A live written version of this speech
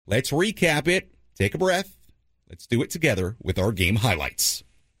Let's recap it. Take a breath. Let's do it together with our game highlights.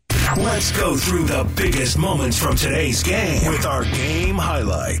 Let's go through the biggest moments from today's game with our game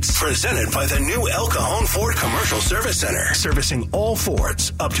highlights. Presented by the new El Cajon Ford Commercial Service Center. Servicing all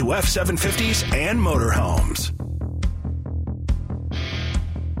Fords up to F-750s and motorhomes.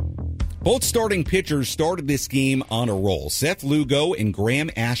 Both starting pitchers started this game on a roll. Seth Lugo and Graham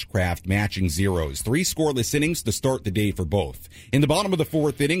Ashcraft matching zeros. 3 scoreless innings to start the day for both. In the bottom of the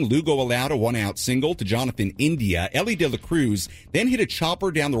 4th inning, Lugo allowed a 1-out single to Jonathan India. Ellie De La Cruz then hit a chopper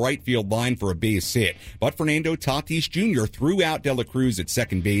down the right field line for a base hit. But Fernando Tatis Jr. threw out De La Cruz at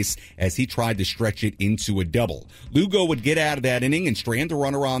second base as he tried to stretch it into a double. Lugo would get out of that inning and strand the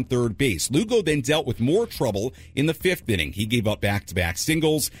runner on third base. Lugo then dealt with more trouble in the 5th inning. He gave up back-to-back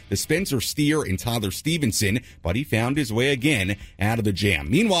singles to Spencer Steer and Tyler Stevenson, but he found his way again out of the jam.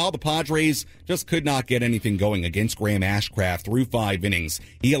 Meanwhile, the Padres just could not get anything going against Graham Ashcraft through 5 innings.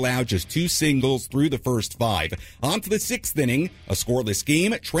 He allowed just 2 singles through the first 5. On to the 6th inning, a scoreless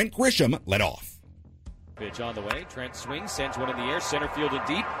game. Trent Grisham led off. Pitch on the way. Trent swings, sends one in the air, center field and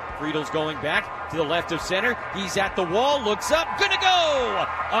deep. Friedel's going back to the left of center. He's at the wall, looks up, gonna go!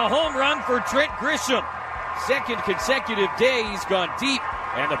 A home run for Trent Grisham. Second consecutive day he's gone deep,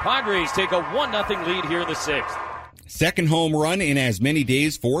 and the Padres take a 1-0 lead here in the 6th. Second home run in as many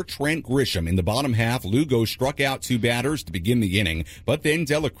days for Trent Grisham. In the bottom half, Lugo struck out 2 batters to begin the inning, but then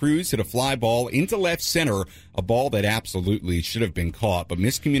De La Cruz hit a fly ball into left center, a ball that absolutely should have been caught, but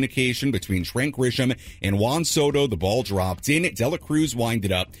miscommunication between Trent Grisham and Juan Soto. The ball dropped in. De La Cruz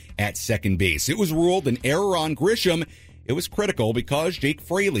winded up at second base. It was ruled an error on Grisham. It was critical because Jake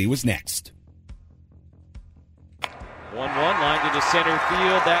Fraley was next. 1-1, lined into center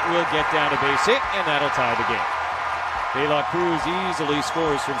field. That will get down a base hit, and that'll tie the game. De La Cruz easily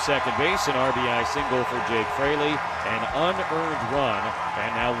scores from second base. An RBI single for Jake Fraley. An unearned run,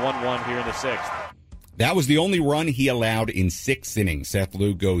 and now 1-1 here in the 6th. That was the only run he allowed in 6 innings, Seth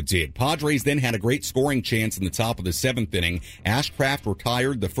Lugo did. Padres then had a great scoring chance in the top of the 7th inning. Ashcraft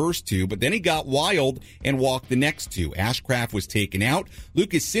retired the first 2, but then he got wild and walked the next 2. Ashcraft was taken out.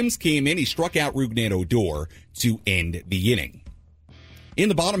 Lucas Sims came in. He struck out Rougned Odor to end the inning. In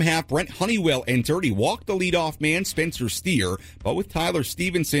the bottom half, Brent Honeywell entered. He walked the leadoff man, Spencer Steer, but with Tyler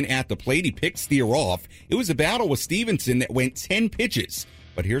Stevenson at the plate, he picked Steer off. It was a battle with Stevenson that went 10 pitches.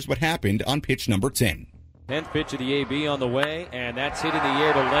 But here's what happened on pitch number 10. 10th pitch of the AB on the way, and that's hit in the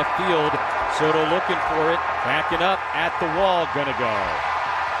air to left field. Soto looking for it, backing up at the wall, gonna go.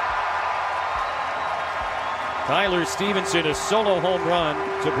 Tyler Stevenson, a solo home run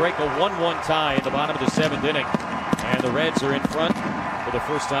to break a 1-1 tie in the bottom of the 7th inning. And the Reds are in front for the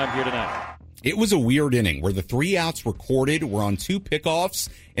first time here tonight. It was a weird inning where the 3 outs recorded were on 2 pickoffs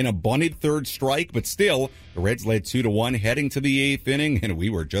and a bunted third strike, but still, the Reds led 2-1 heading to the 8th inning, and we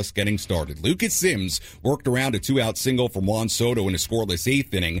were just getting started. Lucas Sims worked around a 2-out single from Juan Soto in a scoreless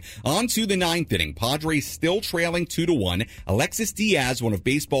 8th inning. On to the 9th inning, Padres still trailing 2-1. Alexis Diaz, one of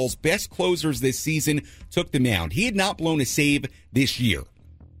baseball's best closers this season, took the mound. He had not blown a save this year.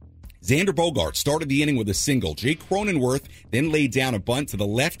 Xander Bogaerts started the inning with a single. Jake Cronenworth then laid down a bunt to the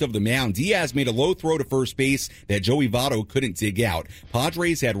left of the mound. Diaz made a low throw to first base that Joey Votto couldn't dig out.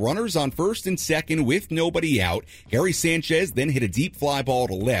 Padres had runners on first and second with nobody out. Gary Sanchez then hit a deep fly ball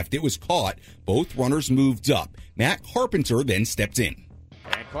to left. It was caught. Both runners moved up. Matt Carpenter then stepped in.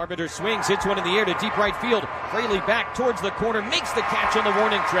 And Carpenter swings, hits one in the air to deep right field. Fraley back towards the corner, makes the catch on the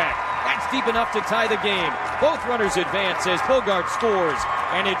warning track. That's deep enough to tie the game. Both runners advance as Bogaerts scores.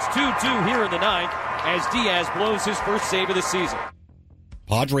 And it's 2-2 here in the 9th as Diaz blows his first save of the season.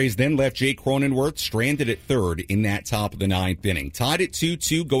 Padres then left Jake Cronenworth stranded at third in that top of the 9th inning. Tied at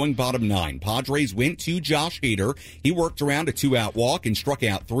 2-2 going bottom 9. Padres went to Josh Hader. He worked around a 2-out walk and struck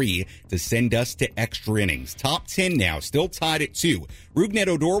out 3 to send us to extra innings. Top 10 now, still tied at 2. Rougned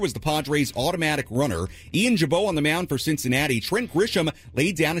Odor was the Padres' automatic runner. Ian Jabot on the mound for Cincinnati. Trent Grisham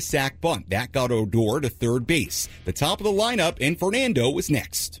laid down a sac bunt. That got Odor to third base. The top of the lineup, and Fernando was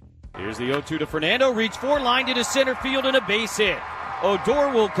next. Here's the 0-2 to Fernando. Reach 4, lined into center field and a base hit. Odor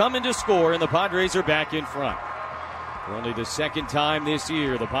will come in to score, and the Padres are back in front. For only the second time this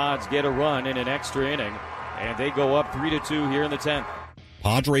year, the Pods get a run in an extra inning, and they go up 3-2 here in the 10th.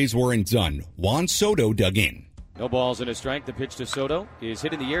 Padres weren't done. Juan Soto dug in. No balls and a strike. The pitch to Soto is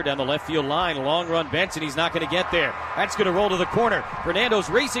hit in the air down the left field line. Long run, Benson. He's not going to get there. That's going to roll to the corner. Fernando's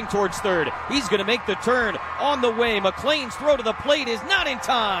racing towards third. He's going to make the turn on the way. McLean's throw to the plate is not in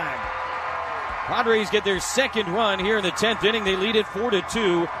time. Padres get their second run here in the 10th inning. They lead it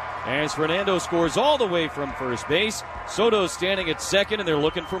 4-2 as Fernando scores all the way from first base. Soto's standing at second, and they're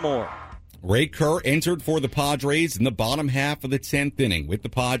looking for more. Ray Kerr entered for the Padres in the bottom half of the 10th inning, with the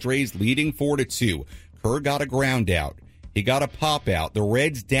Padres leading 4-2. Kerr got a ground out. He got a pop out. The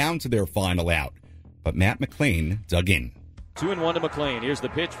Reds down to their final out. But Matt McClain dug in. 2-1 to McClain. Here's the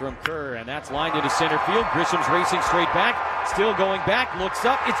pitch from Kerr, and that's lined into center field. Grisham's racing straight back. Still going back. Looks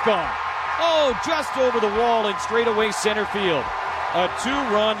up. It's gone. Oh, just over the wall in straightaway center field. A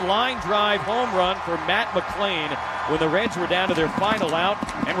 2-run line drive home run for Matt McClain when the Reds were down to their final out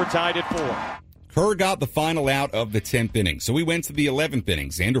and were tied at 4. Kerr got the final out of the 10th inning, so we went to the 11th inning.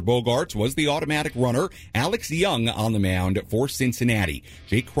 Xander Bogaerts was the automatic runner. Alex Young on the mound for Cincinnati.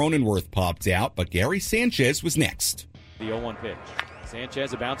 Jake Cronenworth popped out, but Gary Sanchez was next. The 0-1 pitch.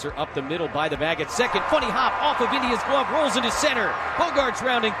 Sanchez, a bouncer up the middle by the bag at second. Funny hop off of India's glove, rolls into center. Bogaerts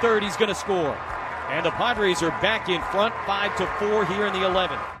rounding third. He's going to score. And the Padres are back in front, 5-4 here in the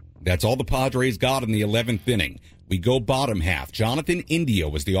 11th. That's all the Padres got in the 11th inning. We go bottom half. Jonathan India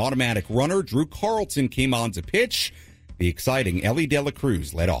was the automatic runner. Drew Carlton came on to pitch. The exciting Ellie De La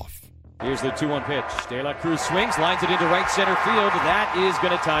Cruz led off. Here's the 2-1 pitch. De La Cruz swings, lines it into right center field. That is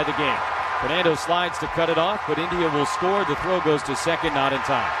going to tie the game. Fernando slides to cut it off, but India will score. The throw goes to second, not in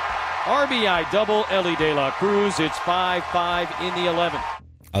time. RBI double, Ellie De La Cruz. It's 5-5 in the 11th.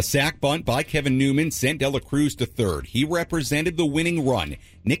 A sac bunt by Kevin Newman sent De La Cruz to third. He represented the winning run.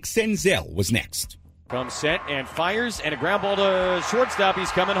 Nick Senzel was next. Comes set and fires, and a ground ball to shortstop. He's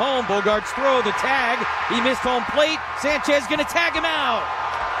coming home. Bogaerts throw, the tag. He missed home plate. Sanchez going to tag him out.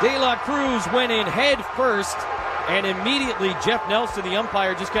 De La Cruz went in head first, and immediately Jeff Nelson, the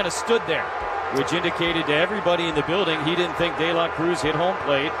umpire, just kind of stood there, which indicated to everybody in the building he didn't think De La Cruz hit home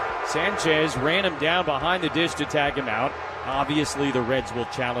plate. Sanchez ran him down behind the dish to tag him out. Obviously, the Reds will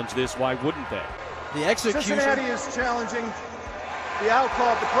challenge this. Why wouldn't they? The execution. Cincinnati is challenging the out call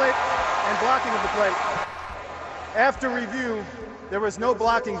at the plate and blocking of the plate. After review, there was no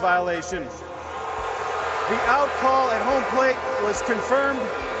blocking violation. The out call at home plate was confirmed.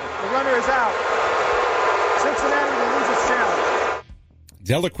 The runner is out. Cincinnati will lose its challenge.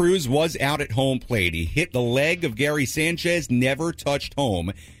 De La Cruz was out at home plate. He hit the leg of Gary Sanchez, never touched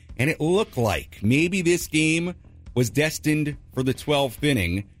home, and it looked like maybe this game was destined for the 12th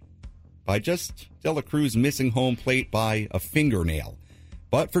inning by just De La Cruz missing home plate by a fingernail.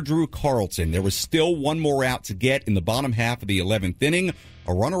 But for Drew Carlton, there was still one more out to get in the bottom half of the 11th inning.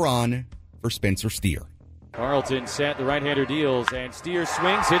 A runner on for Spencer Steer. Carlton set, the right-hander deals, and Steer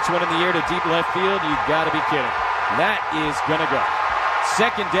swings, hits one in the air to deep left field. You've got to be kidding. That is going to go.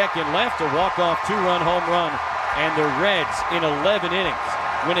 Second deck in left, a walk-off 2-run home run, and the Reds in 11 innings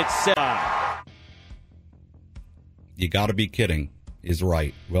win it 7-5. You got to be kidding is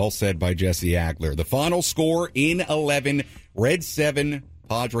right. Well said by Jesse Agler. The final score in 11, Reds 7,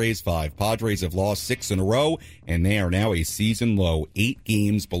 Padres 5. Padres have lost 6 in a row, and they are now a season low, 8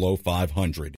 games below 500.